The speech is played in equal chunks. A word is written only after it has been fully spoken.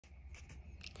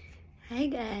Hi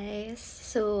guys!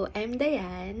 So, I'm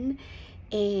Diane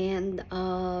and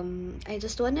I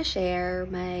just want to share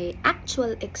my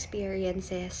actual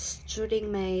experiences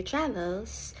during my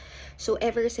travels. So,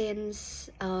 ever since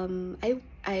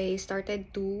I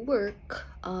started to work,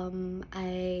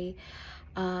 I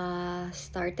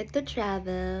started to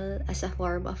travel as a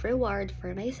form of reward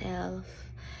for myself.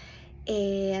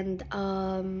 And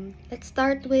let's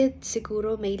start with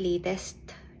siguro my latest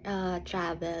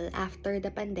travel after the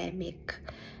pandemic.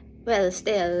 Well, it's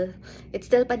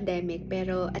still pandemic,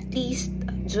 pero at least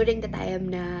during the time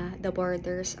na the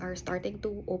borders are starting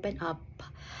to open up.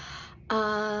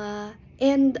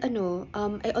 And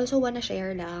I also wanna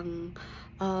share lang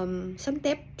some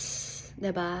tips, 'di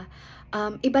ba?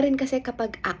 Iba rin kasi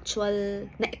kapag actual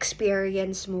na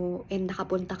experience mo and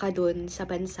nakapunta ka dun sa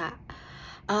bansa,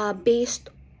 based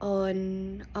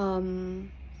on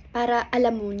para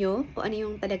alam mo nyo kung ano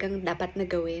yung talagang dapat na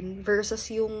gawin versus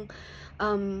yung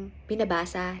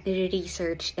binabasa,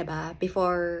 nire-research, diba?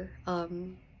 Before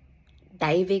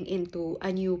diving into a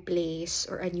new place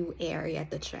or a new area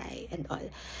to try and all.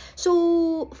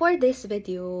 So, for this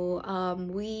video,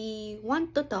 we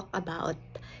want to talk about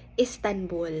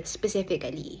Istanbul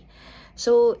specifically.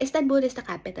 So, Istanbul is the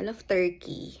capital of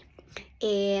Turkey.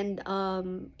 And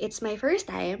it's my first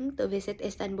time to visit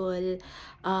Istanbul.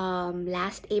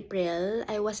 Last April,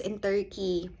 I was in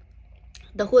Turkey.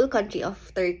 The whole country of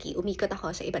Turkey. Umikot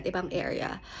ako sa iba't ibang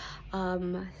area.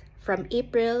 From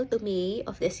April to May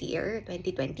of this year,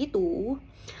 2022.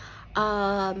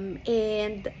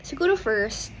 And siguro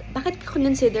first, bakit ko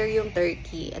consider yung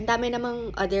Turkey? Ang dami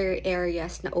namang other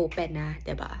areas na open na,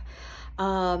 'di ba?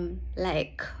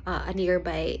 Like a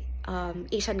nearby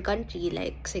Asian country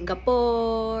like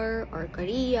Singapore or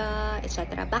Korea,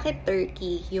 etc. Bakit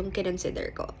Turkey yung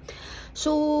kinonsider ko?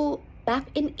 So, back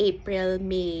in April,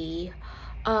 May,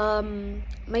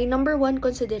 my number one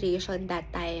consideration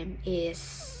that time is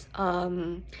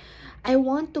I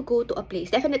want to go to a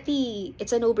place. Definitely,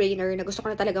 it's a no-brainer na gusto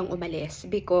ko na talagang umalis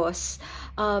because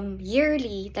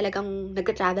yearly talagang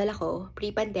nag-travel ako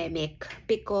pre-pandemic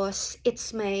because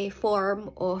it's my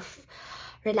form of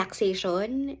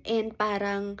relaxation and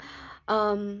parang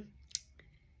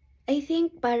I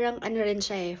think parang ano rin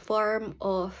siya form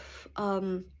of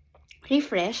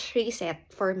refresh, reset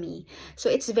for me. So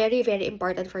it's very, very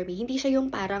important for me. Hindi siya yung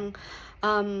parang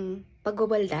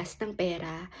pagwawaldas ng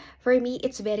pera. For me,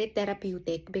 it's very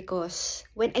therapeutic because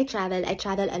when I travel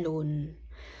alone.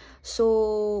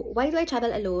 So, why do I travel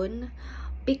alone?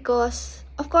 Because,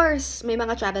 of course, may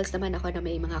mga travels naman ako na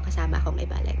may mga kasama akong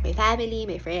iba, like my family,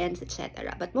 my friends,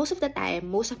 etc. But most of the time,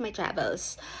 most of my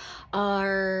travels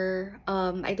are,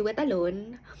 I do it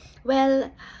alone.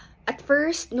 Well, at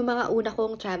first, nung mga una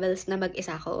kong travels na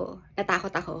mag-isa ako,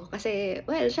 natakot ako. Kasi,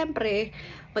 well, syempre,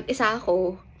 mag-isa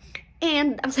ako.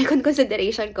 And, ang second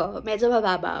consideration ko, medyo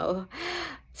mababaw.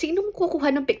 Sinong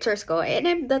kukuha ng pictures ko? And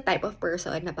I'm the type of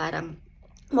person na parang,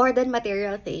 more than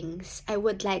material things, I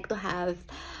would like to have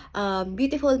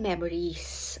beautiful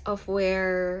memories of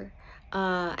where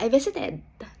I visited,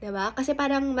 diba? Kasi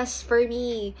parang mas, for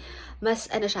me,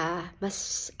 mas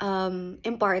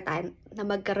important na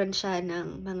magkaroon siya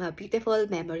ng mga beautiful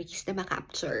memories na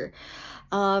ma-capture.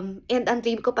 And ang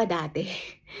dream ko pa dati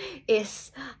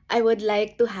is I would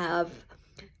like to have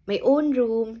my own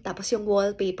room, tapos yung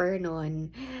wallpaper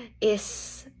nun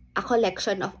is a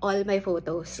collection of all my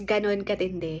photos. Ganon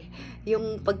katindi.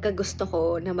 Yung pagkagusto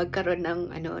ko na magkaroon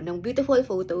ng beautiful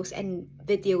photos and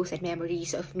videos and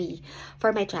memories of me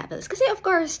for my travels. Kasi of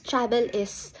course, travel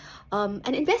is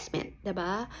an investment,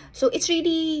 diba? So it's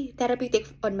really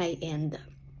therapeutic on my end.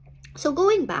 So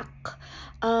going back,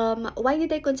 why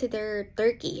did I consider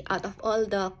Turkey out of all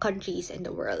the countries in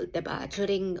the world, diba?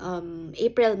 During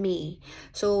April, May.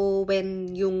 So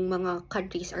when yung mga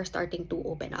countries are starting to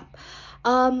open up.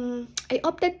 I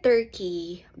opted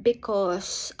Turkey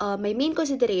because my main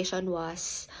consideration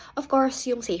was, of course,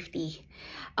 yung safety.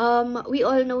 We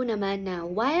all know naman na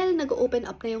while nag-open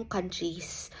up na yung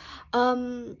countries,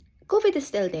 COVID is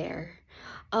still there.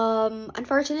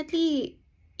 Unfortunately,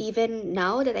 even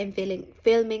now that I'm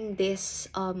filming this,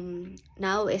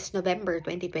 now is November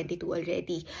 2022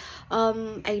 already.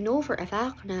 I know for a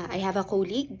fact na I have a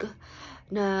colleague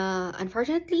na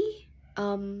unfortunately,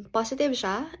 positive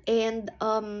siya and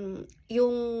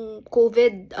yung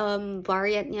COVID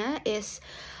variant niya is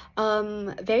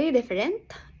very different.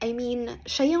 I mean,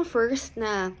 siya yung first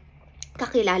na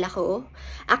kakilala ko,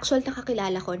 actual na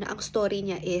kakilala ko na ang story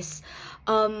niya is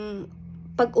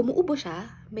pag umuubo siya,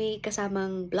 may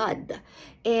kasamang blood.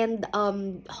 And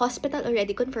hospital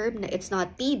already confirmed na it's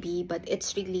not TB, but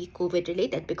it's really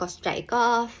COVID-related because dry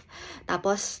cough.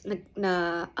 Tapos,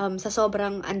 sa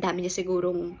sobrang ang dami niya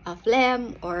sigurong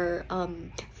phlegm or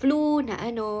flu na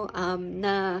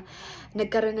na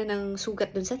nagkaroon na ng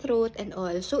sugat dun sa throat and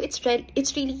all. So, it's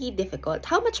really difficult.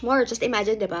 How much more? Just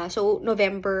imagine, diba? So,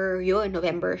 November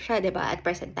siya, diba? At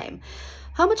present time.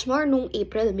 How much more nung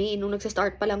April, May, nung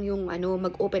nagsa-start pa lang yung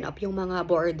mag-open up yung mga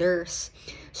borders.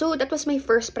 So, that was my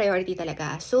first priority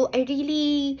talaga. So, I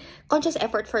really, conscious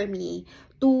effort for me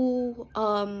to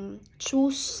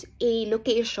choose a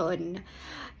location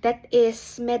that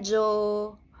is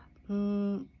medyo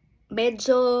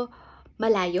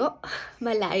malayo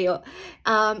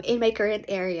in my current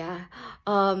area.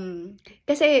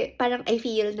 Kasi parang I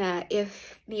feel na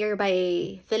if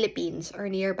nearby Philippines or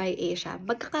nearby Asia,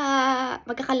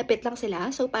 magkakalapit lang sila.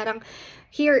 So parang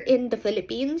here in the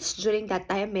Philippines, during that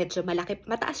time, medyo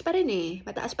mataas pa rin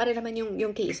Mataas pa rin naman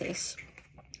yung cases.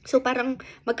 So parang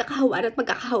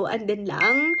magkakahawaan din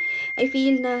lang. I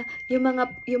feel na yung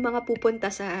mga pupunta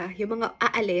yung mga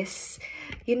aalis,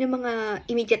 yun yung mga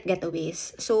immediate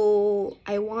getaways. So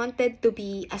I wanted to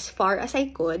be as far as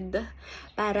I could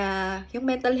para yung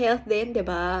mental health din, 'di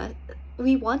ba?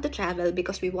 We want to travel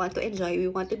because we want to enjoy,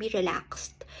 we want to be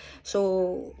relaxed.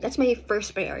 So that's my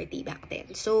first priority back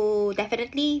then. So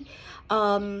definitely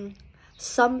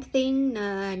something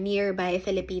na nearby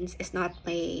Philippines is not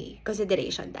my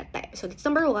consideration that time. So that's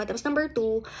number 1. Tapos number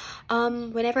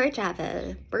 2, whenever I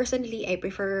travel, personally, I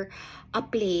prefer a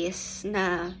place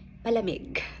na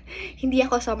malamig. Hindi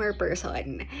ako summer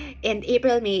person. And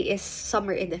April, May is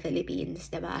summer in the Philippines,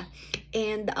 diba?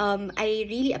 And I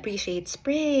really appreciate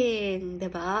spring,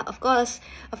 diba? Of course,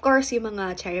 yung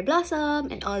mga cherry blossom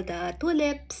and all the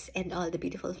tulips and all the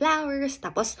beautiful flowers.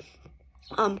 Tapos,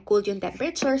 cool yung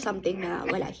temperature, something na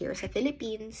wala here sa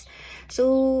Philippines.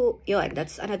 So, yun,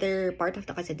 that's another part of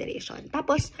the consideration.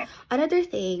 Tapos, another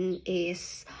thing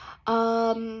is,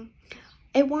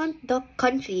 I want the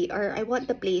country or I want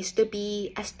the place to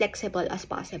be as flexible as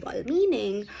possible.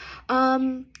 Meaning,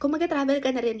 kung mag-travel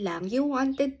ka na rin lang, you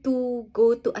wanted to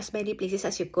go to as many places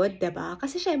as you could, diba?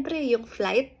 Kasi syempre, yung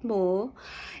flight mo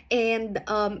and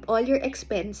all your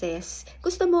expenses,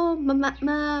 gusto mo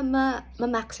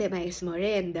ma-maximize mo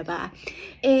rin, diba?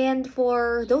 And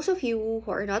for those of you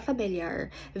who are not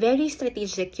familiar, very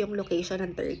strategic yung location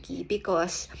ng Turkey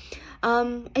because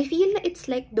I feel na it's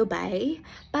like Dubai.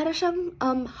 Para siyang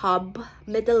hub,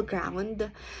 middle ground.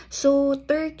 So,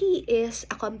 Turkey is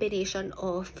a combination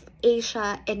of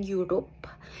Asia and Europe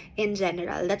in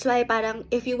general. That's why parang,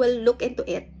 if you will look into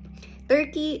it,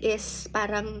 Turkey is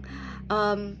parang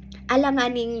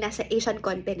alanganing nasa Asian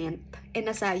continent and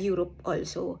nasa Europe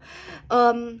also.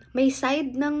 May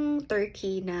side ng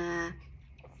Turkey na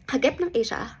hagip ng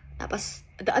Asia, tapos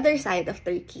the other side of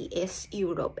Turkey is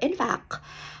Europe. In fact,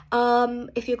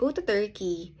 if you go to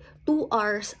Turkey, 2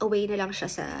 hours away na lang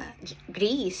siya sa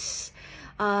Greece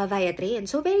via train.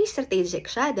 So, very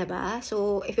strategic siya, diba?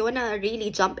 So, if you wanna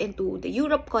really jump into the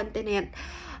Europe continent,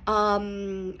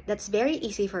 that's very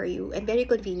easy for you and very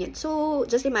convenient. So,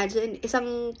 just imagine,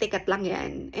 isang ticket lang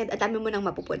yan and ang dami mo nang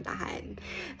mapupuntahan.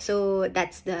 So,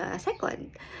 that's the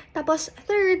second. Tapos,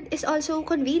 third is also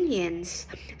convenience.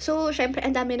 So, syempre,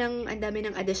 ang dami ng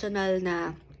additional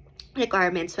na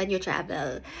requirements when you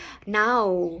travel.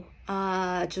 Now,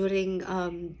 during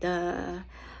the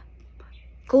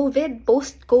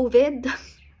post-COVID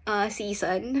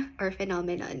season or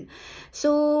phenomenon.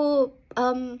 So,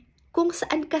 kung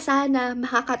saan ka sana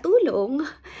makakatulong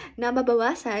na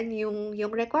mabawasan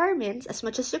yung requirements as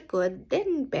much as you could,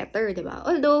 then better, diba?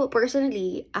 Although,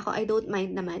 personally, I don't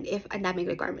mind naman if ang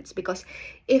daming requirements because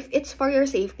if it's for your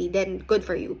safety, then good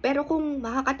for you. Pero kung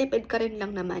makakatipid ka rin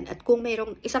lang naman at kung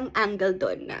mayroong isang angle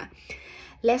doon na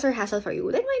lesser hassle for you,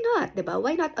 then why not, diba?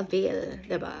 Why not avail,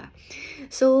 diba?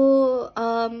 So,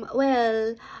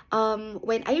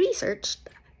 when I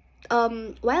researched,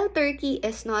 while Turkey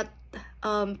is not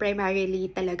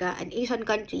primarily talaga an Asian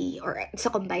country or it's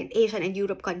a combined Asian and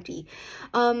Europe country,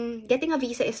 getting a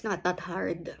visa is not that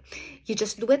hard. You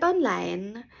just do it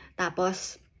online,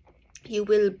 tapos you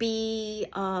will be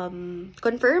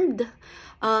confirmed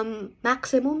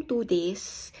maximum 2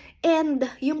 days, and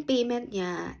yung payment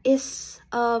niya is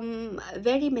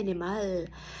very minimal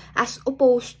as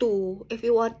opposed to if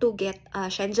you want to get a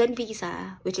Schengen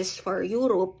visa, which is for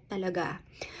Europe talaga,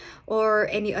 or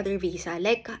any other visa.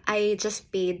 Like, I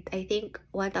just paid, I think,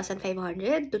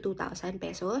 1,500 to 2,000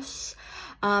 pesos.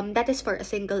 That is for a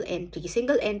single entry.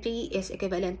 Single entry is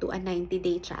equivalent to a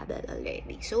 90-day travel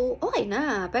already. So, okay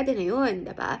na. Pwede na yun,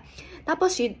 diba?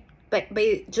 Tapos,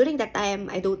 during that time,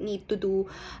 I don't need to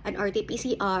do an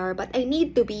RT-PCR, but I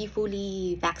need to be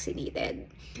fully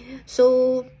vaccinated.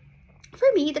 So, for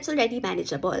me, that's already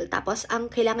manageable. Tapos, ang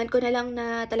kailangan ko na lang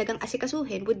na talagang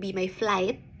asikasuhin would be my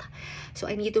flight. So,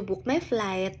 I need to book my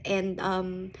flight and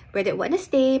where do I want to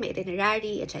stay, my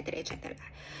itinerary, etc., etc.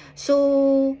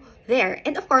 So, there.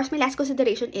 And of course, my last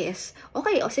consideration is,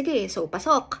 okay, o sige, so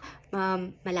pasok.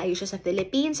 Malayo siya sa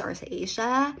Philippines or sa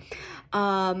Asia.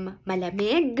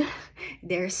 Malamig.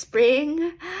 There's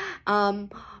spring.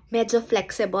 Medyo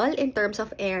flexible in terms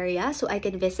of area, so I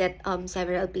can visit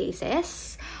several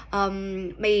places.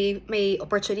 May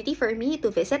opportunity for me to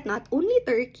visit not only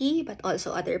Turkey but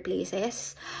also other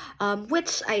places,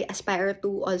 which I aspire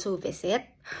to also visit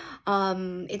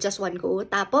in just one go.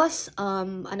 Tapos,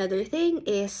 another thing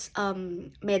is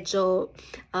medyo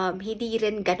hindi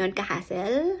rin ganon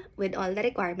ka-hassle with all the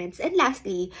requirements. And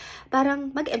lastly,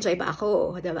 parang mag-enjoy ba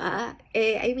ako, diba?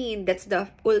 I mean, that's the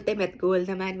ultimate goal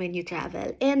naman when you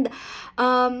travel. And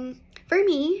for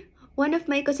me, one of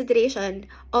my consideration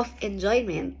of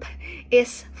enjoyment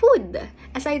is food.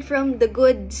 Aside from the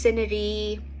good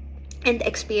scenery and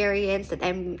experience that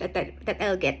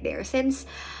I'll get there, since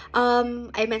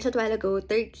I mentioned a while ago,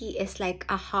 Turkey is like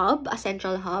a hub, a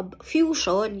central hub,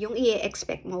 fusion yung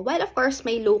i-expect mo. While of course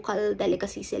may local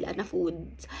delicacy sila na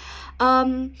foods.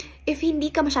 If hindi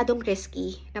ka masyadong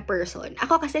risky na person,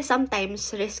 ako kasi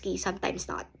sometimes risky, sometimes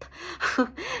not.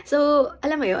 So,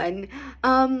 alam mo yun,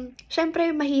 syempre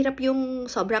mahirap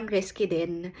yung sobrang risky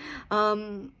din.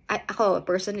 Ako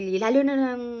personally, lalo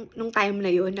na nung time na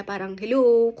yun na parang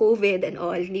hello, COVID and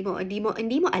all, hindi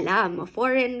mo alam,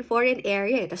 foreign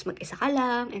area, tapos mag-isa ka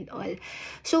lang and all.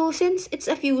 So, since it's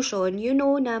a fusion, you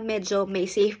know na medyo may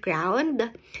safe ground,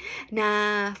 na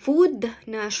food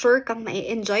na sure kang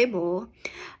mai-enjoy mo.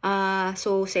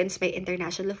 So, since may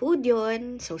international food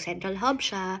yun, so central hub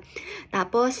siya.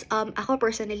 Tapos, ako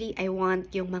personally, I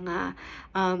want yung mga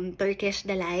Turkish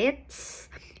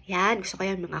delights. Yan, gusto ko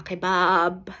yan, mga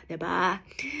kebab, diba?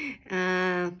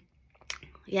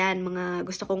 Yan, mga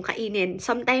gusto kong kainin.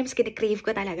 Sometimes, kinikrave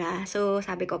ko talaga. So,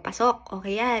 sabi ko, pasok,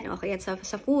 okay yan sa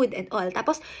food and all.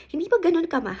 Tapos, hindi pa ganun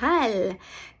kamahal.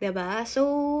 Diba?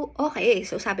 So, okay.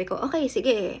 So, sabi ko, okay,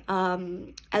 sige,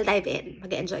 I'll dive in.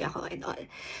 Mag-enjoy ako and all.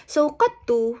 So, cut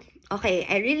to, okay,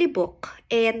 I really book.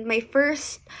 And my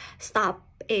first stop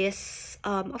is,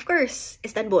 of course,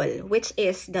 Istanbul, which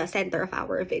is the center of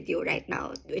our video right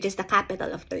now, which is the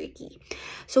capital of Turkey.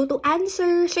 So, to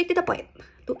answer, straight to the point,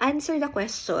 to answer the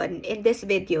question in this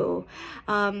video,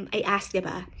 I asked,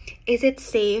 diba, is it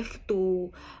safe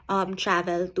to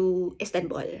travel to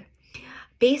Istanbul?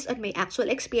 Based on my actual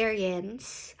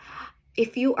experience,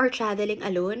 if you are traveling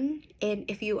alone and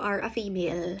if you are a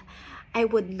female, I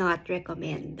would not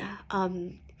recommend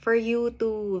for you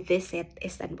to visit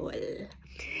Istanbul.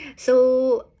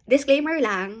 So, disclaimer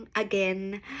lang,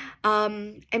 again,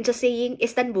 I'm just saying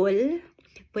Istanbul,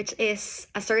 which is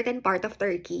a certain part of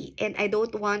Turkey, and I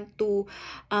don't want to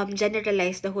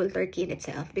generalize the whole Turkey in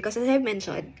itself, because as I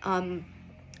mentioned,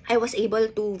 I was able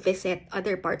to visit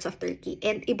other parts of Turkey,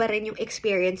 and iba rin yung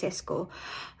experiences ko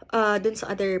dun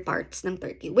sa other parts ng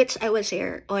Turkey, which I will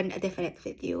share on a different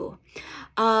video.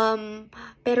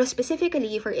 Pero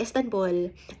specifically for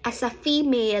Istanbul, as a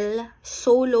female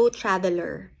solo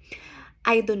traveler,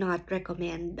 I do not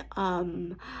recommend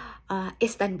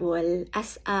Istanbul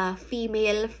as a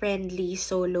female-friendly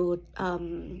solo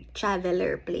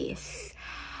traveler place.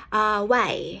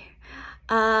 Why?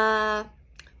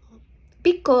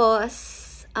 Because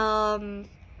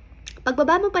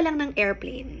pagbaba mo pa lang ng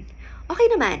airplane, okay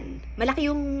naman. Malaki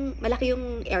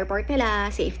yung airport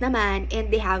nila, safe naman, and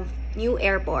they have new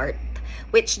airport,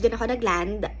 which dun ako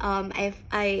nagland.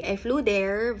 I flew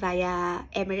there via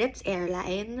Emirates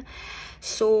Airline.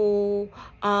 So,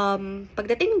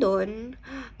 pagdating doon,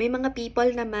 may mga people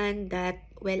naman that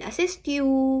will assist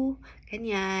you,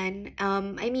 ganyan.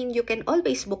 I mean, you can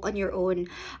always book on your own.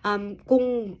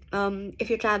 If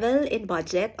you travel in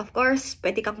budget, of course,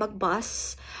 pwede kang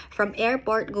mag-bus from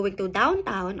airport going to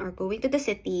downtown or going to the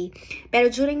city.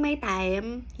 Pero during my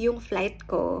time, yung flight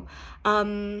ko,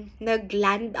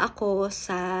 nag-land ako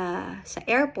sa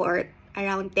airport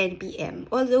around 10 p.m.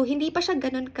 Although, hindi pa siya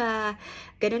ganun ka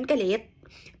late.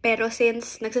 Pero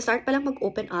since nagsastart pa lang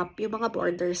mag-open up yung mga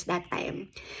borders that time,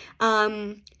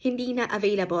 hindi na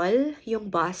available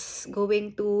yung bus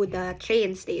going to the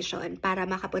train station para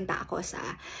makapunta ako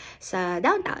sa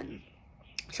downtown.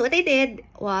 So what I did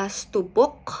was to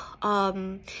book a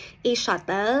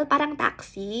shuttle, parang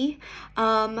taxi,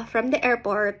 from the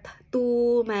airport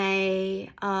to my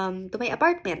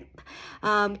apartment.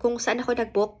 Kung saan ako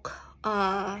nag-book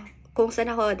kung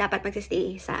saan ako dapat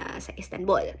magsistay sa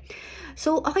Istanbul.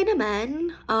 So, okay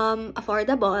naman,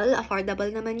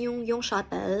 affordable naman yung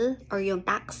shuttle or yung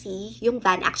taxi, yung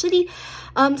van. Actually,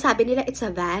 sabi nila it's a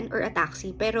van or a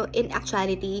taxi, pero in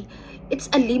actuality,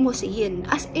 it's a limousine.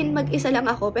 As in, mag-isa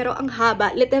lang ako, pero ang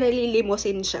haba, literally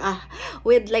limousine siya.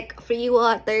 With like free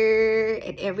water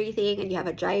and everything, and you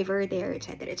have a driver there,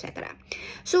 etc. etc.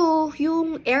 So,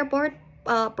 yung airport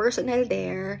personnel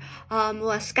there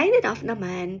was kind enough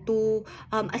naman to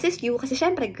assist you kasi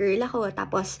syempre girl ako,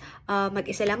 tapos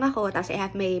mag-isa lang ako, tapos I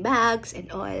have my bags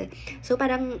and all. So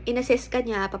parang inassist ka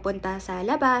niya papunta sa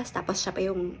labas, tapos siya pa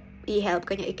yung i-help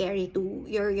ka niya i-carry to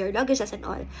your luggages and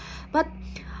all. But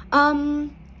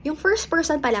yung first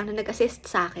person pa lang na nag-assist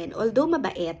sa akin, although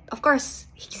mabait, of course,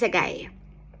 he's a guy.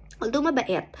 Although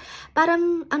mabait,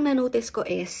 parang ang na-notice ko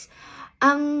is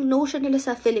ang notion nila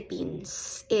sa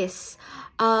Philippines is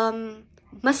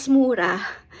mas mura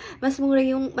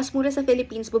sa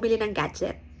Philippines bumili ng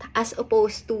gadget as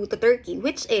opposed to Turkey,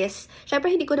 which is,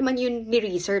 syempre hindi ko naman yun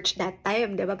ni-research that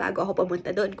time, diba, bago ako pumunta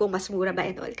doon, kung mas mura ba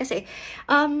and all. Kasi,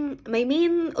 my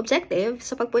main objective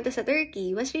sa pagpunta sa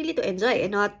Turkey was really to enjoy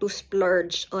and not to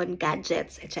splurge on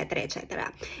gadgets, etc.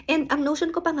 etc. And ang notion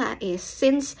ko pa nga is,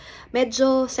 since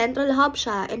medyo central hub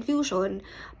siya and fusion,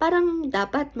 parang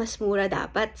dapat mas mura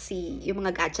dapat yung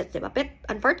mga gadgets, diba? But,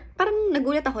 parang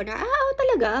nagulat ako na,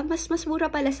 talaga, mas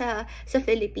mura pala sa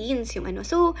Philippines yung ano.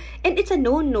 So, and it's a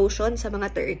known notion sa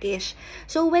mga Turkish.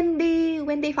 So, when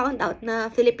they found out na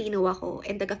Filipino ako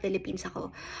and taga-Philippines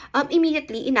ako,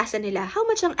 immediately, inasa nila, how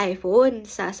much ang iPhone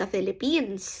sa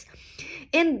Philippines?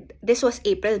 And this was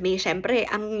April, May. Syempre,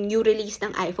 ang new release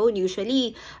ng iPhone,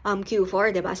 usually,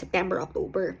 Q4, diba? September,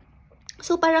 October.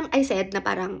 So, parang I said na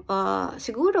parang,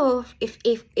 siguro, if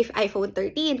iPhone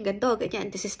 13,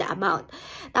 ganyan, this is the amount.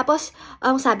 Tapos,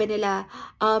 sabi nila,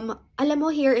 alam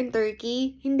mo, here in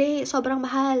Turkey, hindi, sobrang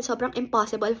mahal, sobrang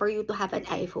impossible for you to have an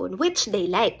iPhone, which they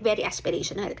like, very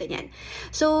aspirational, ganyan.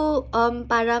 So,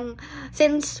 parang,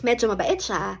 since medyo mabait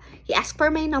siya, he asked for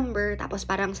my number, tapos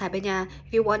parang sabi niya,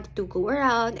 if you want to go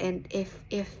around, and if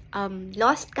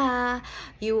lost ka,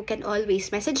 you can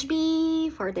always message me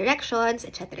for directions,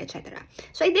 etc. etc.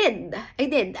 So I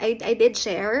did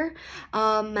share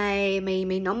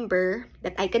my number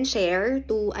that I can share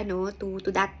to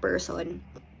that person.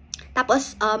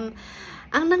 Tapos ang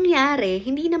nangyari,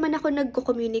 hindi naman ako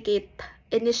nagko-communicate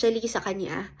initially sa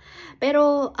kanya.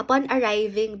 Pero upon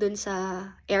arriving dun sa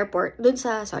airport, dun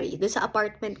sa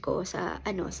apartment ko sa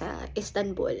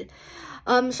Istanbul.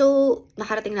 So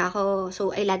nakarating na ako. So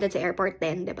I landed sa airport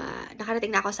din, 'di ba?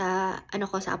 Nakarating na ako sa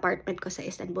sa apartment ko sa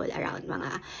Istanbul around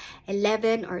mga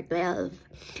 11 or 12.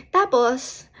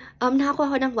 Tapos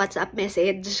nakakuha ko ng WhatsApp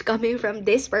message coming from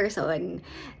this person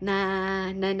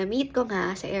na na-meet ko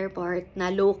nga sa airport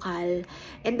na local.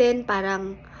 And then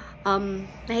parang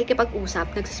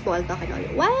nakikipag-usap, nagsismall talk and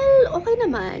all. Well, okay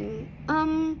naman.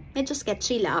 Medyo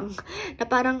sketchy lang. Na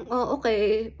parang,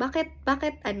 okay, bakit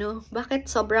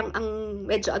sobrang ang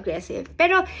medyo aggressive.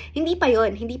 Pero, hindi pa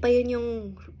yun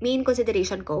yung main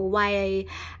consideration ko why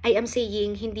I am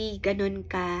saying hindi ganun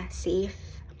ka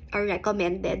safe or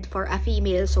recommended for a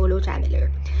female solo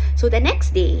traveler. So, the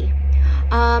next day,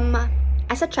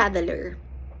 as a traveler,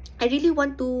 I really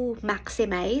want to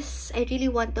maximize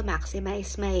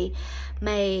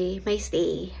my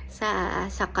stay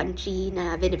sa country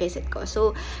na vinivisit ko.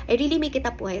 So, I really make it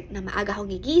a point na maaga akong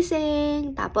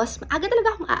gigising, tapos maaga talaga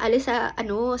akong aalis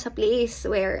sa place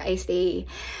where I stay.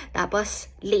 Tapos,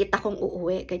 late akong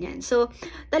uuwi, ganyan. So,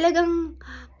 talagang,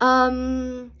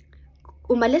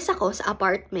 umalis ako sa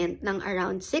apartment ng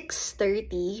around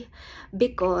 6:30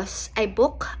 because I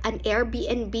book an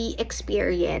Airbnb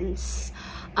experience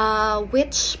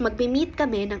which magmi-meet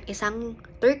kami ng isang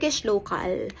Turkish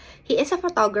local. He is a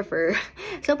photographer.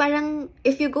 So parang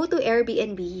if you go to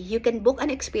Airbnb, you can book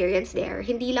an experience there.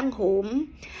 Hindi lang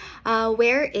home,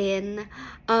 wherein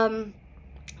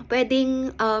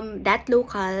pwedeng that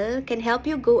local can help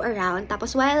you go around.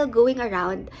 Tapos while going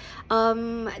around,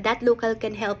 that local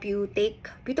can help you take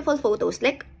beautiful photos.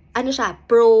 Like, siya,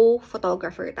 pro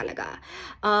photographer talaga.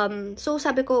 So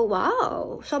sabi ko,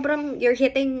 wow, sobrang you're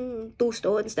hitting two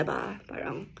stones, diba?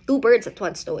 Parang two birds at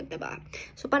one stone, diba?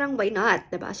 So parang why not,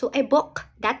 diba? So I book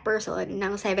that person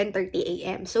ng 7:30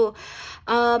 AM. So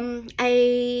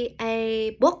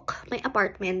I book my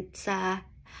apartment sa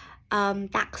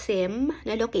Taksim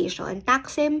na location.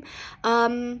 Taksim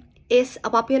is a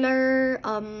popular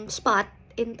spot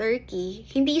in Turkey.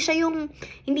 Hindi siya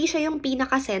yung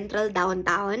pinaka-central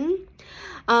downtown.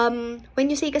 When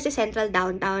you say kasi central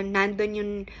downtown, nandun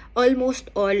yung almost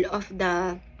all of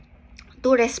the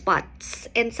tourist spots.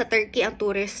 And sa Turkey, ang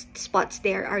tourist spots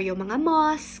there are yung mga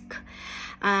mosque,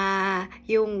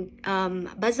 yung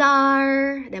bazaar,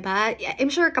 diba?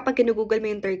 I'm sure kapag ginugoogle mo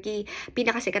yung Turkey,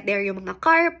 pinakasikat there yung mga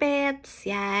carpets,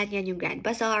 yan yung Grand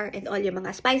Bazaar, and all yung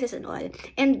mga spices and all.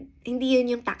 And hindi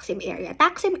yun yung Taksim area.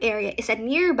 Taksim area is a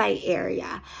nearby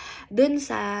area dun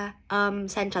sa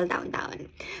central downtown.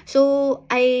 So,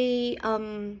 I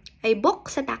book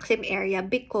sa Taksim area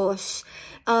because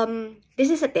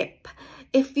this is a tip.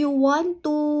 If you want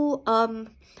to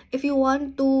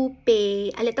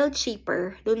pay a little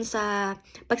cheaper dun sa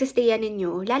pagsistayan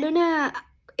ninyo, lalo na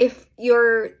if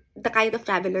you're the kind of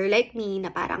traveler like me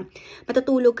na parang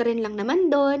matutulog ka rin lang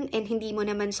naman doon and hindi mo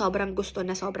naman sobrang gusto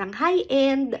na sobrang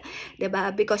high-end,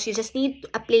 diba? Because you just need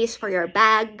a place for your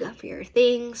bag, for your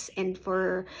things, and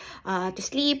for to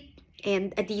sleep,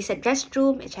 and a decent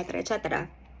restroom, etc. etc.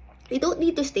 You don't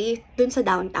need to stay dun sa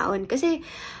downtown kasi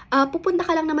pupunta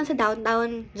ka lang naman sa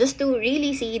downtown just to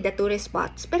really see the tourist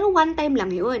spots. Pero one time lang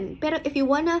yun. Pero if you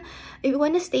wanna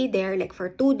stay there like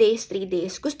for 2 days, 3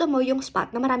 days, gusto mo yung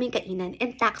spot na maraming kainan,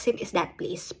 and Taksim is that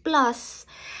place. Plus,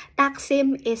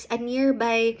 Taksim is a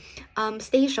nearby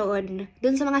station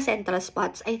dun sa mga central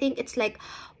spots. I think it's like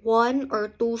 1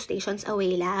 or 2 stations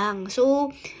away lang.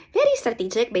 So, very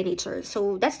strategic by nature.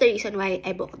 So, that's the reason why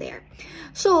I booked there.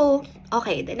 So,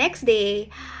 okay, the next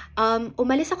day,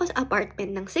 umalis ako sa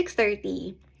apartment ng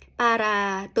 6:30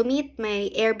 para to meet my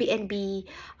Airbnb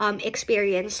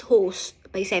experience host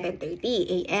by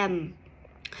 7:30 a.m.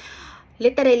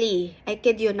 Literally, I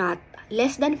kid you not,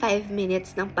 less than 5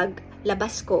 minutes ng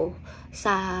paglabas ko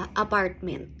sa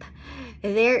apartment,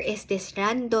 there is this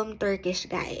random Turkish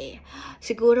guy.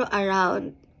 Siguro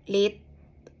around late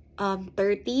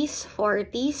 30s,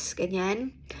 40s,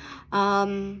 ganyan.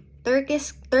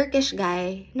 Turkish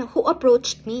guy na who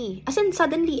approached me. As in,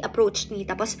 suddenly approached me.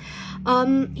 Tapos,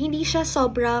 hindi siya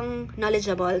sobrang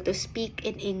knowledgeable to speak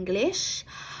in English.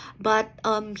 But,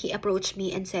 he approached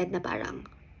me and said na parang,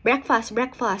 breakfast,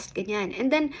 ganyan. And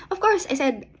then, of course, I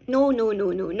said, no.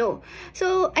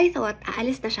 So, I thought,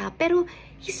 aalis na siya. Pero,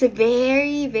 he's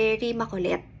very, very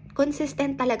makulit.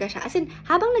 Consistent talaga siya. As in,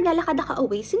 habang naglalakad ako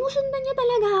away, sinusundan niya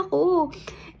talaga ako.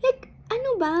 Like,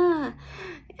 ano ba?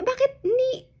 Bakit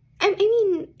hindi... I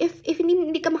mean, if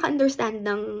hindi ka maka-understand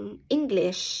ng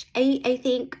English, I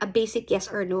think a basic yes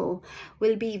or no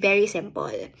will be very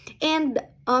simple. And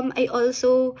I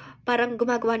also parang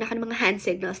gumagawa na ka ng mga hand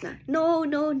signals na no,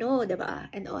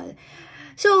 diba? And all.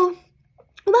 So,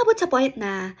 umabot sa point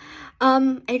na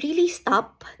I really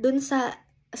stop dun sa...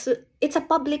 So, it's a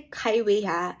public highway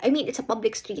ha. I mean, it's a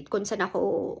public street kung saan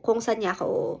niya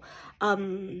ako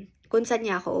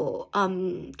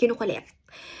kinukulit.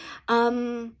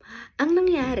 Ang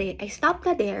nangyari, I stopped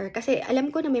na there kasi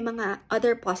alam ko na may mga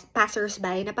other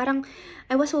passers-by na parang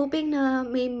I was hoping na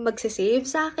may magsisave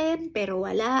sa akin pero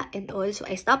wala, and also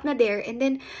I stopped na there, and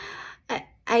then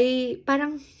I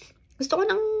parang gusto ko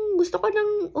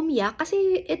nang umiyak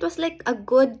kasi it was like a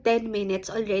good 10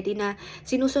 minutes already na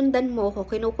sinusundan mo ko,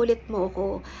 kinukulit mo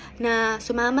ko na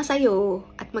sumama sa'yo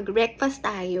at mag-breakfast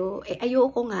tayo.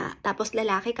 Ayoko nga. Tapos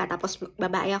lalaki ka, tapos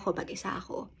babae ako, mag-isa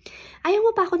ako. Ayaw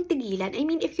mo pa akong tigilan. I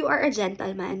mean, if you are a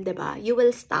gentleman, diba, you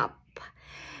will stop.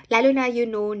 Lalo na you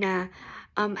know na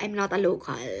I'm not a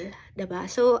local. Diba?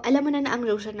 So, alam mo na ang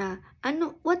notion na,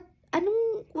 what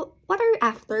are you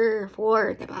after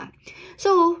for, diba?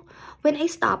 So, when I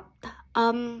stopped,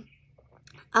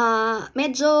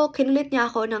 medyo kinulit niya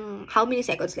ako ng how many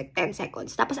seconds? Like 10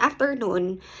 seconds. Tapos after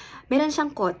nun, meron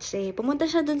siyang kotse. Pumunta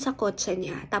siya dun sa kotse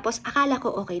niya. Tapos akala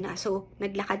ko okay na. So,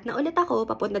 naglakad na ulit ako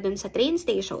papunta dun sa train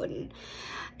station.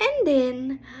 And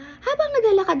then, habang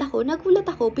naglalakad ako, nagulat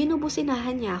ako,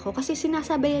 binubusinahan niya ako kasi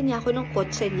sinasabayan niya ako ng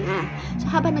kotse niya.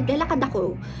 So, habang naglalakad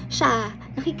ako, siya,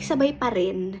 nakikisabay pa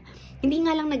rin. Hindi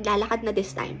nga lang naglalakad na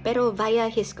this time, pero via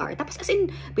his car. Tapos as in,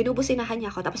 binubusinahan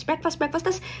niya ako. Tapos breakfast.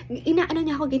 Tapos inaano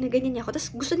niya ako, ginaganyan niya ako. Tapos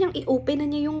gusto niyang i-open na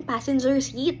niya yung passenger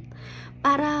seat.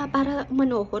 Para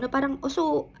umano ko na parang,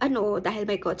 dahil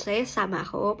may kotse, sama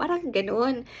ako. Parang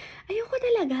ganun. Ayoko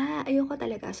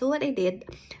talaga. So what I did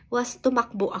was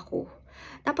tumakbo ako.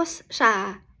 Tapos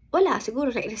siya, wala,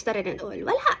 siguro nainis na rin and all.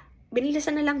 Wala.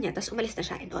 Binilasan na lang niya, tapos umalis na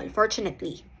siya and all.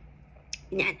 Fortunately.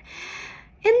 Yan.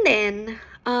 And then,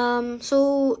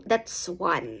 so that's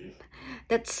one.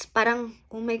 that's parang,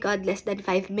 oh my God, less than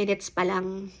 5 minutes pa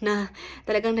lang na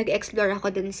talagang nag-explore ako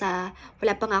dun sa,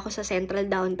 wala pa nga ako sa central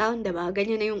downtown, diba?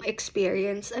 Ganyan na yung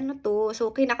experience. Ano to?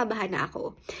 So, kinakabahan na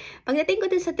ako. Pagdating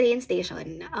ko dun sa train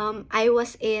station, I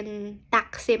was in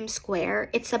Taksim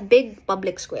Square. It's a big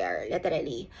public square,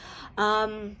 literally.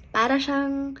 Para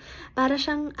siyang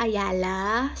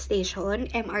Ayala Station,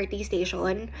 MRT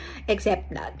station,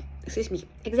 except that,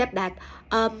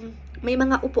 may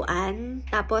mga upuan,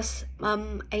 tapos,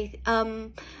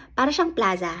 para siyang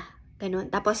plaza, ganun.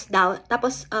 Tapos,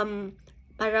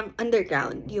 parang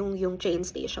underground yung train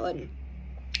station.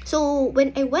 So,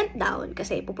 when I went down,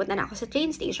 kasi pupunta na ako sa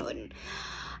train station,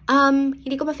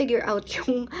 hindi ko ma-figure out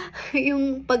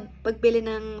yung pagbili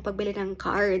ng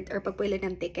card or pagbili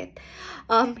ng ticket.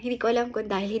 Hindi ko alam kung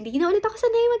dahil hindi na ulit ako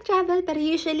sanay mag-travel, pero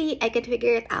usually I can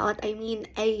figure it out. I mean,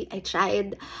 I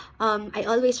tried. I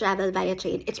always travel via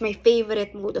train. It's my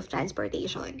favorite mode of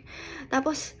transportation.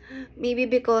 Tapos, maybe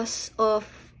because of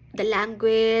the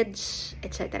language,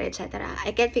 etc.,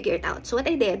 I can't figure it out. So, what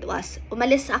I did was,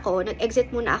 umalis ako,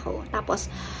 nag-exit muna ako. Tapos,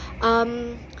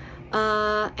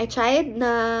 I tried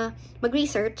na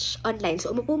mag-research online.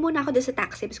 So, umupo muna ako doon sa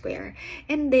Taksim Square.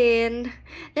 And then,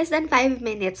 less than 5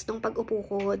 minutes nung pag-upo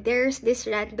ko, there's this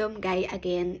random guy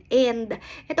again. And,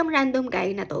 itong random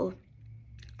guy na to,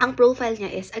 ang profile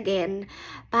niya is, again,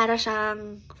 para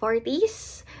siyang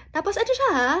 40s. Tapos, ano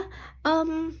siya,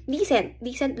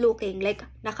 decent looking. Like,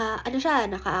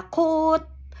 naka-coat.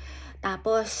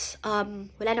 Tapos,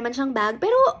 wala naman siyang bag.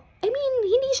 Pero, I mean,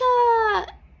 hindi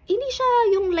siya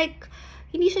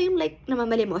yung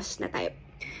namamalimos na type.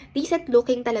 Decent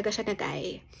looking talaga siya na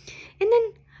guy. And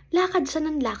then, lakad siya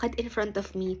ng lakad in front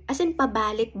of me. As in,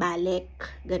 pabalik-balik.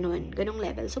 Ganong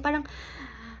level. So, parang,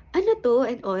 ano to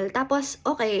and all. Tapos,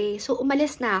 okay. So,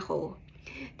 umalis na ako.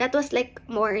 That was like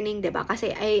morning, diba?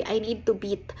 Kasi I need to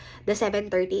beat the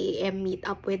 7:30 AM meet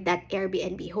up with that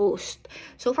Airbnb host.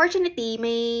 So, fortunately,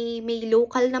 may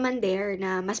local naman there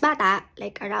na mas bata,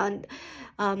 like around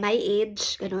my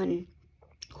age, ganun,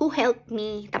 who helped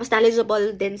me, tapos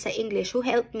knowledgeable din sa English, who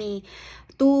helped me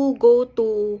to go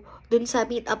to dun sa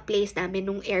meet-up place namin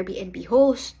nung Airbnb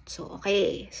host. So,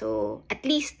 okay. So, at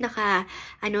least naka-save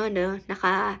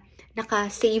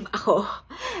ako.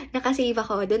 Naka-save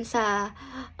ako dun sa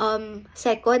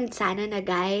second sana na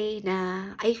guy na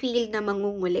I feel na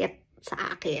mangungulit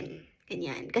sa akin.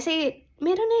 Ganyan. Kasi,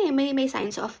 meron may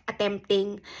signs of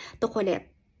attempting to kulit.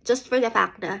 Just for the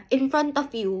fact na, in front of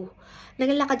you,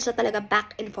 naglalakad siya talaga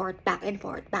back and forth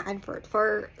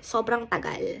for sobrang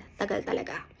tagal. Tagal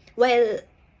talaga. Well,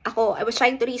 I was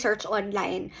trying to research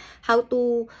online how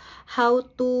to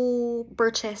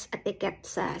purchase a ticket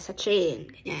sa train.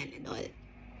 Ganyan and all.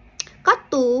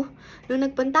 Cut to, nung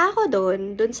nagpunta ako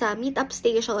dun sa meetup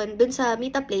station, dun sa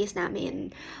meetup place namin,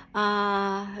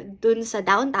 dun sa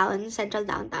downtown, central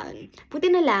downtown. Buti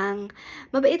na lang,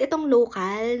 mabait itong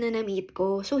local na na-meet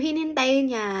ko. So, hinintay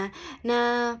niya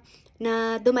na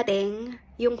dumating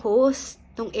yung host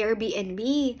ng Airbnb.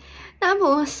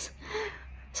 Tapos,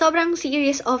 sobrang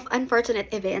series of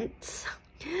unfortunate events.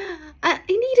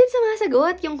 Hindi rin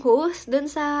sumasagot yung host dun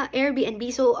sa Airbnb.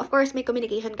 So, of course, may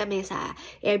communication kami sa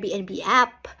Airbnb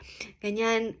app.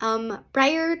 Ganyan.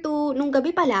 Prior to, nung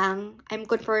gabi pa lang, I'm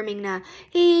confirming na,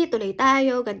 hey, tuloy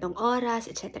tayo, gantong oras,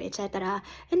 etc.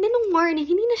 And then, nung morning,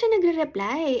 hindi na siya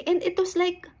nagre-reply. And it was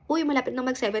like, uy, malapit na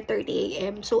mag 7:30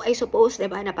 AM. So, I suppose,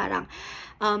 diba, na parang,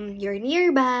 you're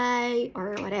nearby,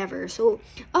 or whatever. So,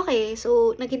 okay.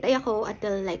 So, naghintay ako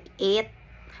until like 8.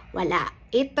 Wala.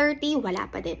 8:30, wala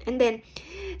pa din. And then,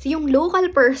 yung local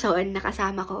person na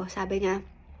kasama ko, sabi niya,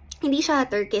 hindi siya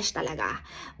Turkish talaga.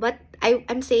 But,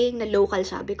 I'm saying na local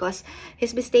siya because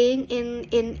he's been staying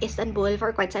in Istanbul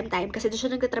for quite some time kasi doon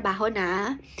siya nagtatrabaho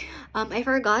na. I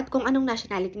forgot kung anong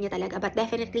nationality niya talaga, but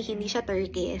definitely hindi siya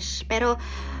Turkish. Pero,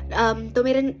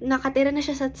 nakatira na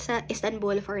siya sa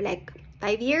Istanbul for like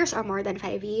 5 years or more than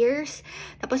 5 years.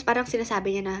 Tapos, parang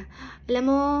sinasabi niya na, alam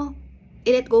mo,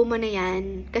 i-let go mo na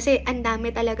yan. Kasi ang dami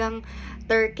talagang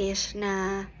Turkish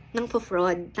na nang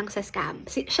fraud, nang sa scam.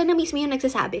 Siya na mismo yung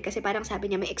nagsasabi kasi parang sabi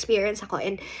niya may experience ako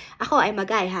and ako ay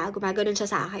magay ha, gumaganon siya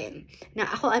sa akin. Na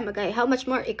ako ay magay, how much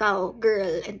more ikaw, girl,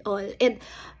 and all. And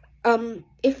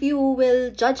if you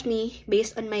will judge me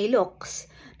based on my looks,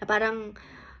 na parang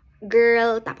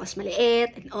girl, tapos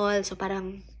maliit, and all, so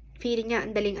parang feeling niya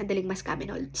ang daling mas scam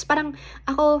and all. So parang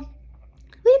ako,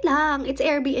 wait lang, it's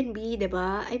Airbnb,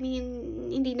 diba? I mean,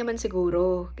 hindi naman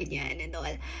siguro, ganyan and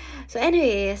all. So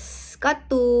anyways, cut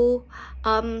to,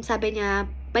 sabi niya,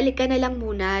 balik ka na lang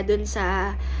muna dun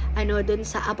sa dun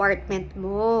sa apartment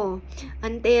mo.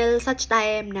 Until such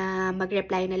time na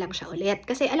mag-reply na lang siya ulit.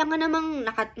 Kasi alam nga namang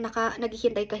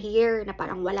naghihintay ka here na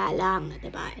parang wala lang,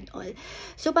 diba? And all.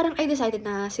 So parang I decided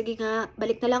na, sige nga,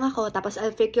 balik na lang ako. Tapos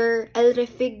I'll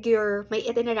refigure my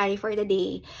itinerary for the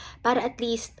day. Para at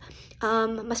least,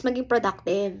 mas maging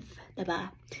productive,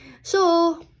 diba?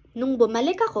 So, nung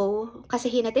bumalik ako, kasi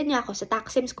hinatid niya ako sa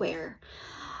Taksim Square.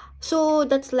 So,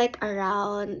 that's like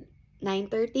around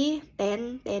 9:30,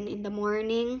 10 in the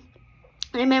morning.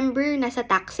 I remember, nasa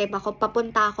Taksim ako,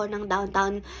 papunta ako ng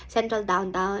central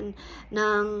downtown,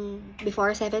 ng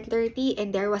before 7:30,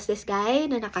 and there was this guy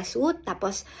na nakasuit,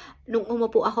 tapos, nung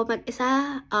umupo ako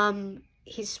mag-isa,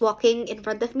 he's walking in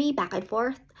front of me, back and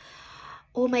forth.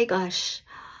 Oh my gosh,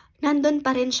 nandun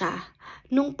pa rin siya.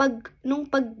 Nung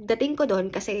pagdating ko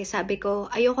doon, kasi sabi ko,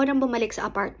 ayoko nang bumalik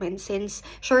sa apartment since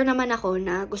sure naman ako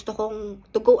na gusto kong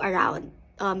to go around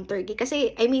Turkey.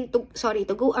 Kasi,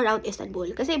 to go around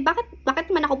Istanbul. Kasi,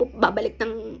 bakit man ako babalik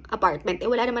ng apartment?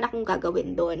 Wala naman akong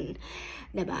gagawin doon.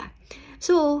 Diba?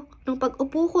 So, nung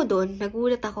pag-upo ko doon,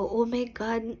 nagulat ako, oh my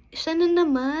God, siya na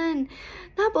naman.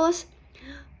 Tapos,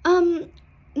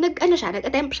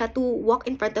 nag-attempt siya to walk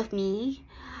in front of me,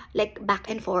 like back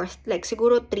and forth, like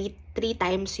siguro three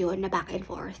times yun na back and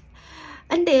forth.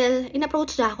 Until,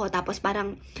 in-approach niya ako, tapos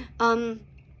parang,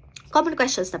 common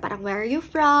questions na parang, where are you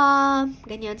from?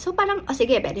 Ganyan. So parang,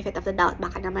 sige, benefit of the doubt,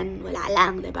 baka naman wala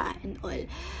lang, diba? And all.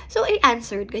 So, I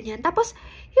answered, ganyan. Tapos,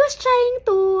 he was trying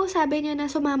to, sabi niya na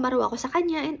sumama raw ako sa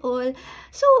kanya and all.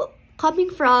 So,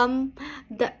 coming from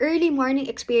the early morning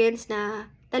experience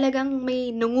na talagang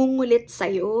may nangungulit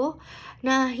sa'yo,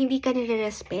 na hindi ka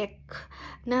nire-respect,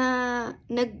 na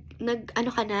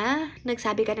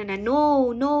nagsabi ka na no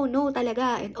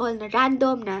talaga, and all, na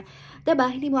random na,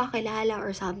 diba, hindi mo kakilala or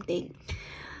something.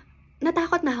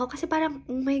 Natakot na ako kasi parang,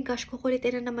 oh my gosh,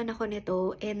 kukulitin na naman ako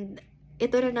nito, and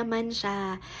ito na naman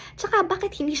siya. Tsaka,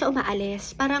 bakit hindi siya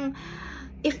umaalis? Parang,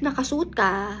 if nakasuit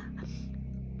ka,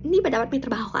 hindi ba dapat may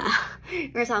trabaho ka?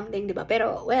 Or something, diba?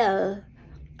 Pero, well,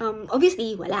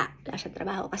 obviously, wala siyang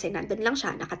trabaho kasi nandun lang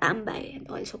siya, nakatambay and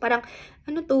all. So, parang,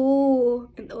 ano to?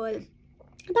 And all.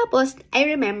 Tapos, I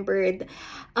remembered,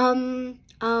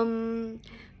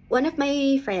 one of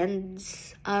my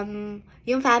friends,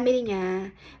 yung family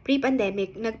niya,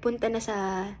 pre-pandemic, nagpunta na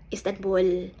sa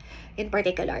Istanbul, in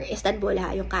particular. Istanbul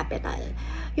yung capital.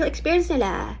 Yung experience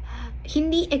nila,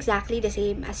 hindi exactly the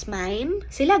same as mine.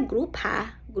 Sila group.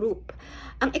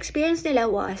 Ang experience nila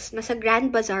was, nasa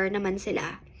Grand Bazaar naman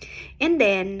sila. And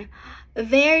then,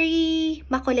 very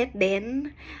makulit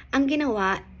din. Ang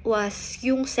ginawa was,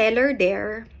 yung seller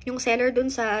there, yung seller dun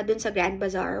sa Grand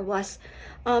Bazaar was,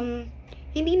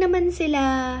 hindi naman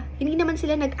sila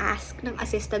nag-ask ng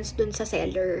assistance dun sa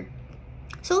seller.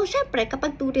 So, syempre,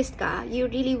 kapag tourist ka, you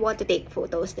really want to take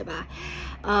photos, diba?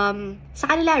 Sa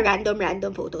kanila,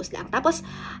 random photos lang. Tapos,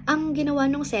 ang ginawa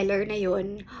ng seller na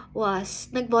yun was,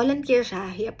 nag-volunteer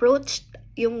siya. He approached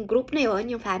yung group na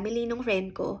yun, yung family ng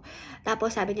friend ko.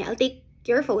 Tapos, sabi niya, I'll take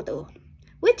your photo.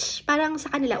 Which, parang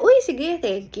sa kanila, uy, sige,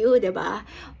 thank you, diba?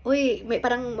 Uy, may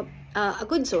parang a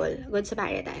good soul, a good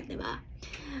Samaritan, diba?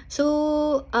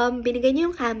 So, binigay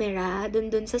niya yung camera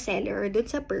dun sa seller, dun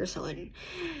sa person.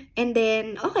 And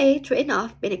then, okay, true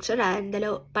enough, pinicturan,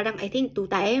 parang I think 2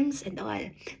 times and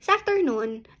all. Sa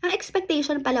afternoon, ang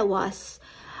expectation pala was,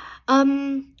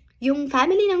 yung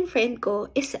family ng friend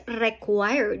ko is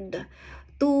required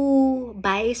to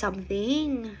buy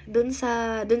something dun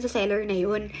sa seller na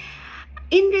yun.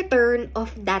 In return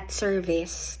of that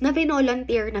service, na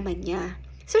volunteer naman niya.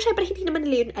 So, syempre, hindi naman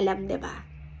nila yun alam, diba?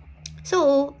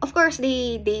 So, of course,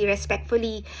 they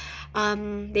respectfully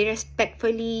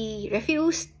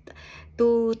refused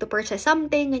to purchase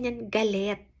something, ganyan,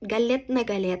 galit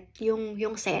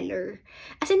yung seller.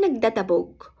 As in,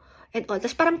 nagdadabog and all.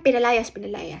 Tapos parang pinalayas,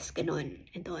 ganun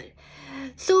and all.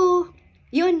 So,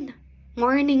 yun,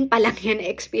 morning pa lang yun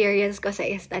experience ko sa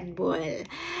Istanbul.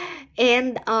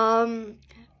 And,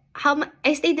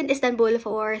 I stayed in Istanbul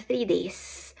for 3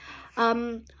 days.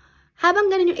 Habang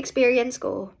ganun yung experience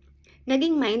ko,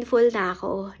 naging mindful na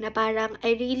ako na parang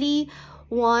I really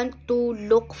want to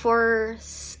look for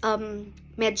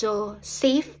medyo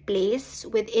safe place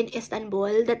within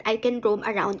Istanbul that I can roam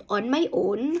around on my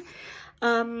own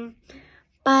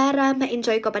para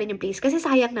ma-enjoy ko pa rin yung place. Kasi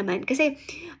sayang naman. Kasi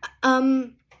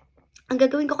ang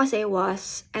gagawin ko kasi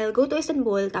was I'll go to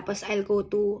Istanbul tapos I'll go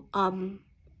to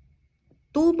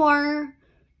 2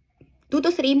 to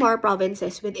 3 more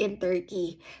provinces within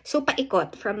Turkey. So,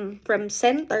 paikot from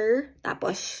center,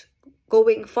 tapos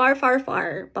going far,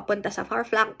 papunta sa far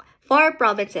 4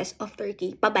 provinces of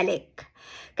Turkey, pabalik.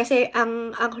 Kasi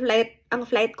ang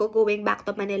flight ko going back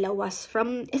to Manila was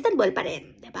from Istanbul pa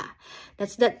rin, 'di ba?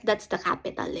 That's the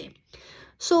capital eh.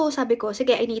 So, sabi ko,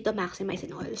 sige, I need to maximize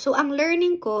and all. So, ang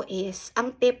learning ko is,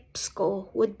 ang tips ko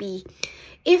would be,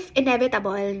 if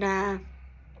inevitable na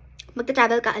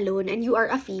magta-travel ka alone and you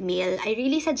are a female, I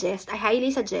highly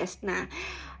suggest na,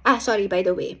 sorry, by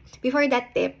the way, before that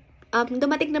tip,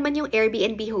 dumating naman yung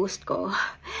Airbnb host ko.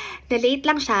 Na late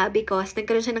lang siya because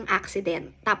nagkaroon siya ng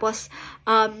accident. Tapos,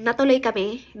 natuloy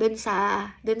kami dun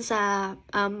sa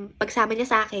pagsama niya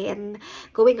sa akin,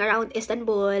 going around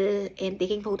Istanbul and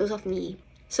taking photos of me.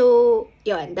 So,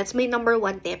 yun, that's my number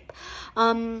 1 tip.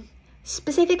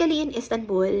 Specifically in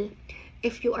Istanbul,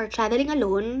 if you are traveling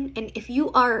alone, and if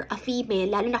you are a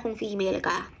female, lalo na kung female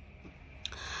ka,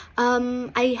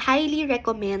 I highly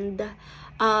recommend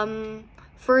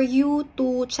for you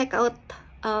to check out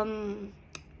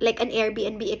like an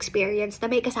Airbnb experience na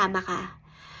may kasama ka.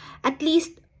 At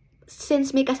least,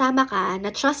 since may kasama ka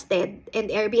na trusted,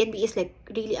 and Airbnb is like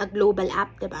really a global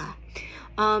app, diba?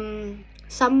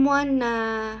 Someone na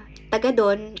taga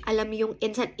doon, alam yung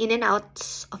in and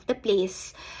outs of the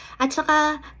place. At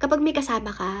saka, kapag may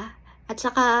kasama ka, at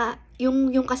saka yung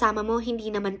kasama mo,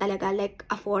 hindi naman talaga like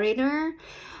a foreigner,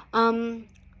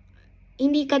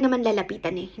 hindi ka naman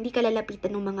lalapitan eh. Hindi ka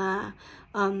lalapitan ng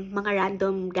mga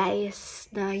random guys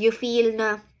na you feel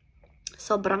na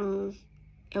sobrang,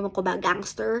 ewan ko ba,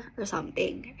 gangster or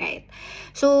something, right?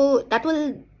 So, that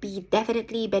will be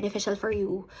definitely beneficial for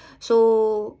you.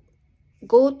 So,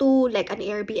 go to like an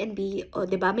Airbnb, o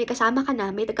diba, may kasama ka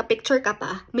na, may taga-picture ka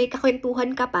pa, may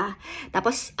kakwentuhan ka pa,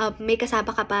 tapos may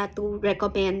kasama ka pa to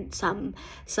recommend some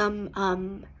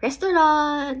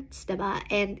restaurants, diba?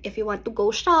 And if you want to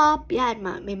go shop, yan,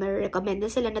 may ma-recommend na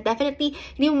sila na definitely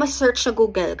hindi mo ma-search sa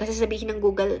Google kasi sabihin ng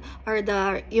Google are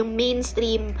yung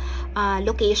mainstream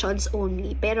locations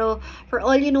only. Pero for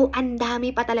all you know, ang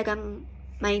dami pa talagang,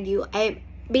 mind you,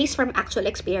 based from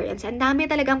actual experience, ang dami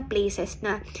talagang places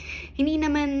na hindi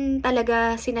naman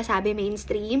talaga sinasabi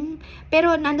mainstream,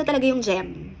 pero nando talaga yung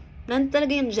gem. Nando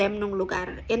talaga yung gem ng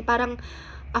lugar. And parang,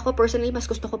 ako personally, mas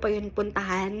gusto ko pa yun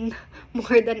puntahan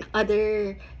more than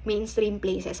other mainstream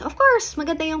places. Of course,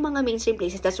 maganda yung mga mainstream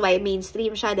places. That's why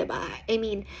mainstream siya, diba? I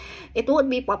mean, it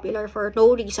won't be popular for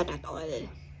no reason at all.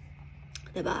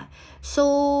 Diba?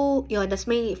 So, yun, that's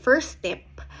my first tip.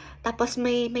 Tapos,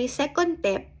 my second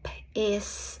tip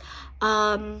is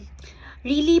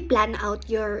really plan out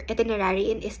your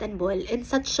itinerary in Istanbul in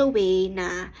such a way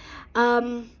na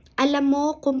alam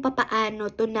mo kung paano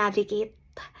to navigate.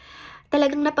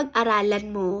 Talagang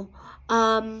napag-aralan mo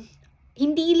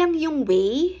hindi lang yung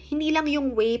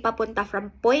way papunta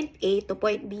from point A to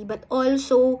point B, but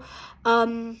also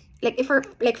like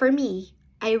for me,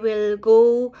 I will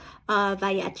go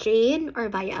via a train or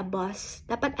via a bus.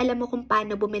 Dapat alam mo kung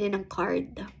paano bumili ng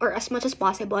card. Or as much as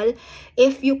possible,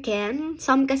 if you can.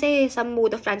 Some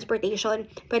mode of transportation,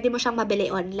 pwede mo siyang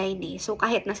mabili online eh. So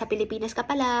kahit nasa Pilipinas ka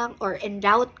pa lang, or en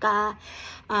route ka,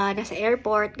 nasa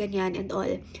airport, ganyan and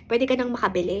all, pwede ka nang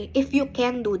makabili. If you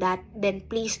can do that, then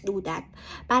please do that.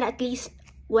 Para at least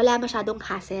wala masyadong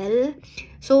hassle.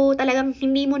 So talagang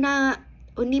hindi mo na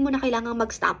kailangang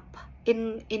mag-stop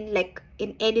in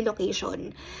any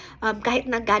location, kahit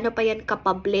na gaano pa yan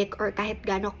ka-public or kahit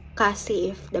gaano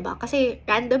ka-safe, diba? Kasi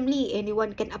randomly,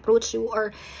 anyone can approach you, or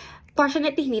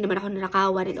fortunately, hindi naman ako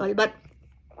nanakawan and all, but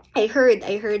I heard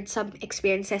some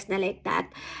experiences na like that,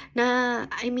 na,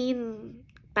 I mean,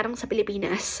 parang sa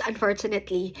Pilipinas,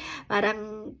 unfortunately,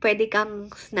 parang pwede kang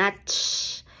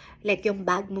snatch, like yung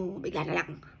bag mo, bigla na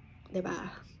lang, diba?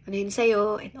 Ano yun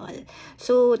sa'yo and all.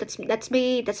 So, that's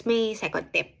my second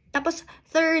tip. Tapos,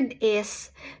 third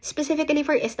is, specifically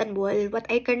for Istanbul, what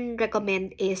I can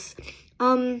recommend is,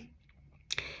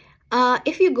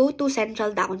 if you go to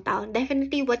central downtown,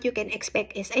 definitely what you can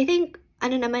expect is, I think,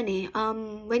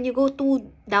 when you go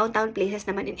to downtown places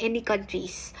naman in any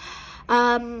countries,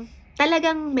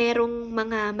 talagang merong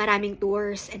maraming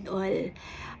tours and all.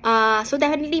 So,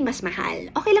 definitely, mas mahal.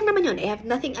 Okay lang naman yun. I have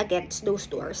nothing against those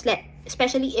tours.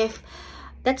 Especially if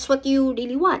that's what you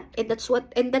really want, and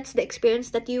that's the experience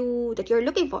that you're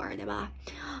looking for, diba?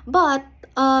 But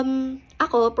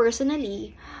ako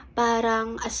personally,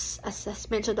 parang as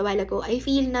mentioned a while ago, I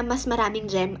feel na mas maraming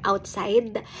gem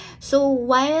outside. So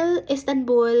while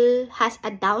Istanbul has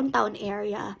a downtown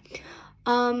area,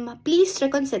 please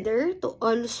reconsider to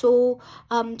also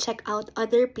check out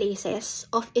other places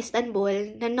of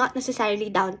Istanbul na not necessarily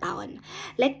downtown.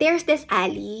 Like there's this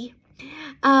alley.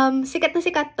 Sikat na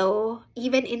sikat to,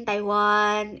 even in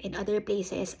Taiwan, in other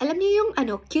places. Alam niyo yung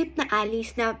cute na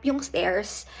alleys na yung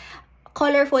stairs,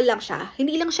 colorful lang siya.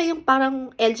 Hindi lang siya yung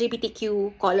parang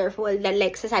LGBTQ colorful na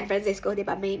like sa San Francisco, di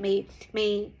ba? May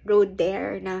road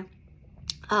there na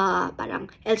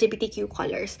parang LGBTQ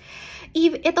colors.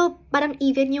 Ito, parang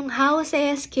even yung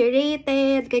houses,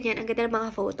 curated, ganyan. Ang ganda ng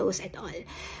mga photos and all.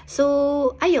 So,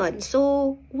 ayun.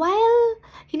 So, while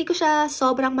hindi ko siya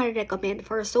sobrang ma-recommend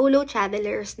for solo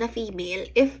travelers na female,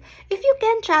 if you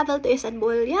can travel to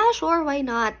Istanbul, yeah, sure, why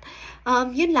not?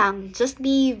 Yun lang. Just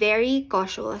be very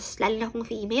cautious. Lalo na kung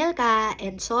female ka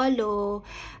and solo.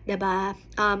 Diba?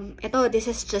 This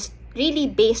is just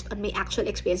really based on my actual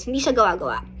experience. Hindi siya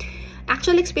gawa-gawa.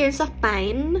 Actual experience of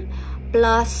mine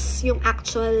plus yung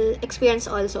actual experience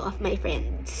also of my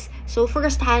friends. So,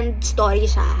 first-hand story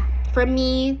siya. From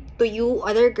me to you,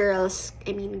 other girls.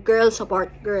 I mean, girls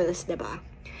support girls, diba?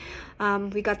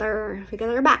 We got our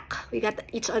back. We got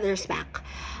each other's back.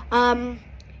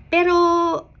 Pero,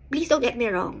 please don't get me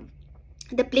wrong.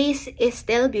 The place is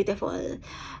still beautiful.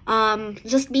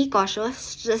 Just be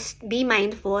cautious. Just be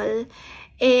mindful.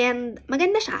 And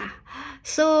maganda siya.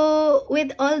 So,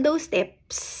 with all those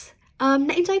tips,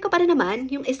 na-enjoy ko pa rin naman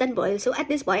yung Istanbul. So, at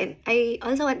this point, I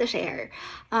also want to share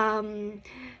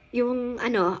yung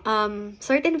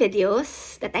certain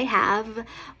videos that I have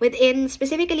within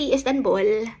specifically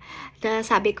Istanbul na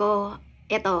sabi ko,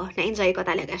 eto, na-enjoy ko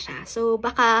talaga siya. So,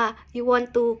 baka you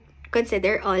want to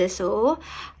consider also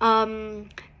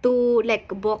to like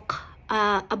book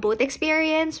a boat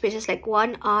experience, which is like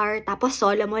 1 hour, tapos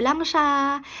solo mo lang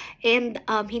siya, and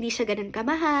hindi siya ganun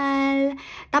kamahal.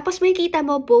 Tapos may kita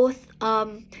mo both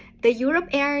the Europe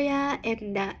area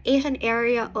and the Asian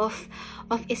area of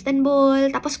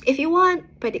Istanbul. Tapos if you want,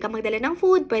 pwede ka magdala ng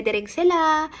food, pwede rin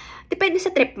sila. Depende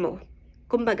sa trip mo.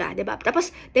 Kumbaga, diba?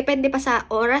 Tapos, depende pa sa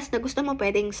oras na gusto mo.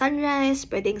 Pwedeng sunrise,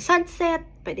 pwedeng sunset,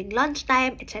 pwedeng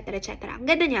lunchtime, etc. etc. Ang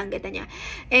ganda niya, ang ganda niya.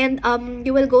 And,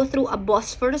 you will go through a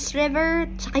Bosphorus River,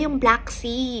 tsaka yung Black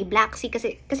Sea. Black Sea,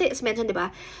 kasi as mentioned,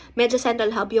 diba? Medyo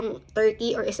central hub yung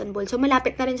Turkey or Istanbul. So,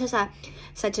 malapit na rin siya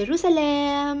sa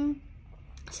Jerusalem,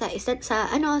 sa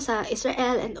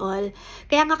Israel and all.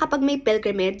 Kaya nga kapag may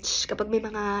pilgrimage, kapag may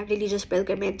mga religious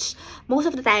pilgrimage, most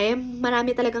of the time,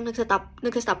 marami talagang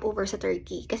nagsa-stop over sa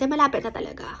Turkey. Kasi malapit na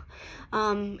talaga.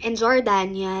 And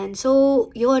Jordan yan. So,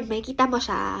 yun, makikita mo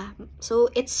siya. So,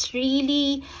 it's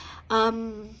really,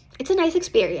 it's a nice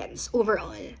experience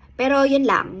overall. Pero yun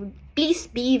lang, please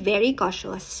be very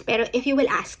cautious. Pero if you will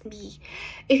ask me,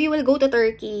 if you will go to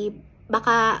Turkey,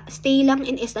 baka stay lang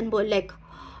in Istanbul like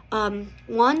 1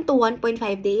 to 1.5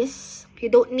 days. You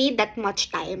don't need that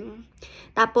much time.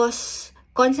 Tapos,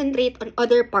 concentrate on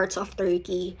other parts of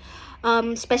Turkey.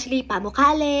 Especially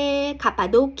Pamukkale,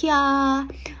 Cappadocia,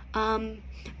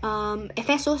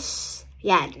 Ephesus,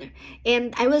 yan.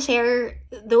 And I will share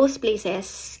those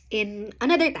places in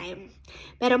another time.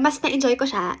 Pero mas na-enjoy ko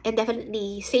siya and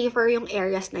definitely safer yung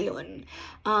areas na yun.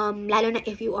 Lalo na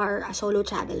if you are a solo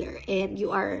traveler and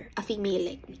you are a female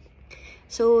like me.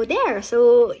 So, there.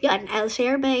 So, yun. I'll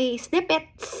share my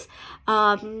snippets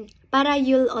para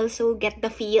you'll also get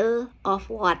the feel of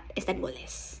what Istanbul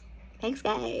is. Thanks,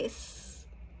 guys.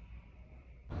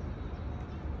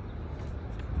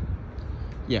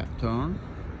 Yeah, turn.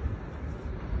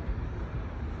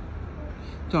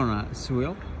 Turn right,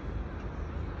 wheel.